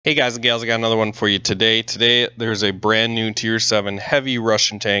Hey guys and gals, I got another one for you today. Today, there's a brand new Tier 7 heavy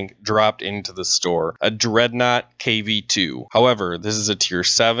Russian tank dropped into the store, a Dreadnought KV2. However, this is a Tier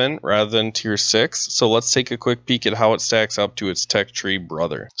 7 rather than Tier 6, so let's take a quick peek at how it stacks up to its tech tree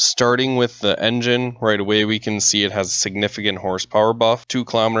brother. Starting with the engine, right away we can see it has a significant horsepower buff, 2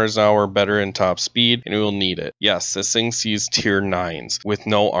 kilometers an hour better in top speed, and it will need it. Yes, this thing sees Tier 9s with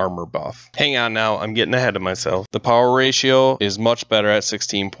no armor buff. Hang on now, I'm getting ahead of myself. The power ratio is much better at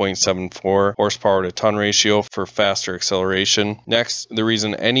 16.74 horsepower to ton ratio for faster acceleration. Next, the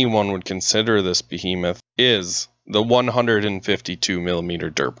reason anyone would consider this behemoth is the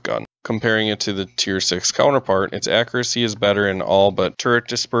 152mm derp gun. Comparing it to the Tier 6 counterpart, its accuracy is better in all but turret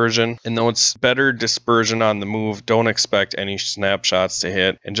dispersion, and though it's better dispersion on the move, don't expect any snapshots to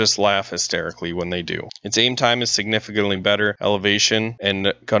hit and just laugh hysterically when they do. Its aim time is significantly better, elevation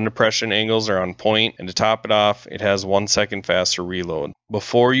and gun depression angles are on point, and to top it off, it has 1 second faster reload.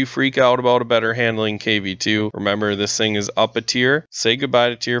 Before you freak out about a better handling KV2, remember this thing is up a tier. Say goodbye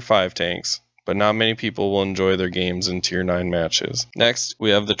to Tier 5 tanks. But not many people will enjoy their games in Tier 9 matches. Next, we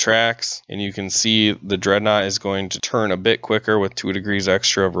have the tracks, and you can see the Dreadnought is going to turn a bit quicker with 2 degrees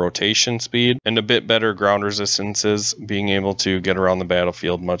extra of rotation speed, and a bit better ground resistances, being able to get around the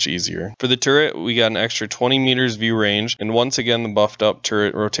battlefield much easier. For the turret, we got an extra 20 meters view range, and once again the buffed up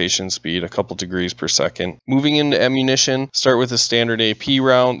turret rotation speed, a couple degrees per second. Moving into ammunition, start with a standard AP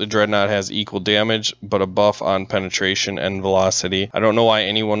round. The Dreadnought has equal damage, but a buff on penetration and velocity. I don't know why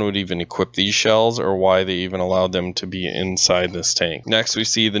anyone would even equip these shells or why they even allowed them to be inside this tank. Next, we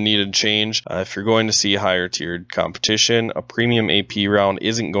see the needed change. If you're going to see higher tiered competition, a premium AP round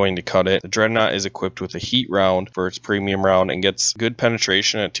isn't going to cut it. The Dreadnought is equipped with a heat round for its premium round and gets good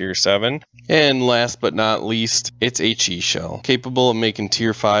penetration at Tier 7. And last but not least, its HE shell, capable of making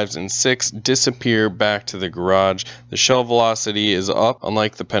Tier 5s and 6 disappear back to the garage. The shell velocity is up,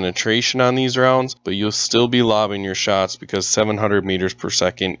 unlike the penetration on these rounds, but you'll still be lobbing your shots because 700 meters per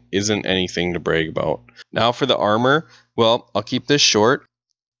second isn't anything to brag about. Now for the armor, well, I'll keep this short.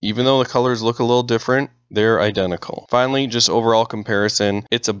 Even though the colors look a little different, they're identical. Finally, just overall comparison,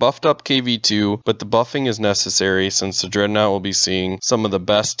 it's a buffed up KV2, but the buffing is necessary since the Dreadnought will be seeing some of the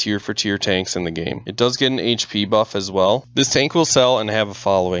best tier for tier tanks in the game. It does get an HP buff as well. This tank will sell and have a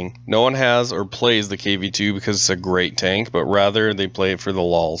following. No one has or plays the KV2 because it's a great tank, but rather they play it for the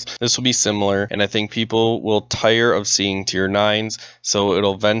lulz. This will be similar, and I think people will tire of seeing Tier 9s, so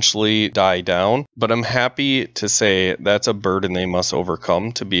it'll eventually die down. But I'm happy to say that's a burden they must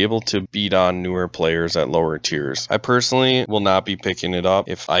overcome to be able to beat on newer players at lower tiers. I personally will not be picking it up.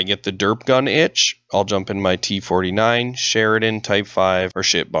 If I get the derp gun itch, I'll jump in my T49, Sheridan Type 5, or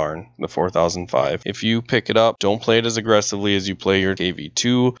Shit Barn, the 4005. If you pick it up, don't play it as aggressively as you play your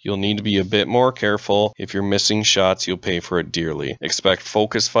KV2. You'll need to be a bit more careful. If you're missing shots, you'll pay for it dearly. Expect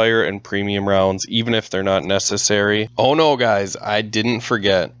focus fire and premium rounds, even if they're not necessary. Oh no guys, I didn't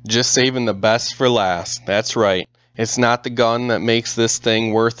forget. Just saving the best for last. That's right. It's not the gun that makes this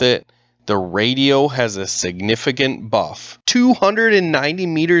thing worth it. The radio has a significant buff. 290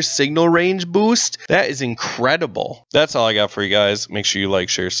 meters signal range boost? That is incredible. That's all I got for you guys. Make sure you like,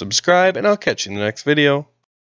 share, subscribe, and I'll catch you in the next video.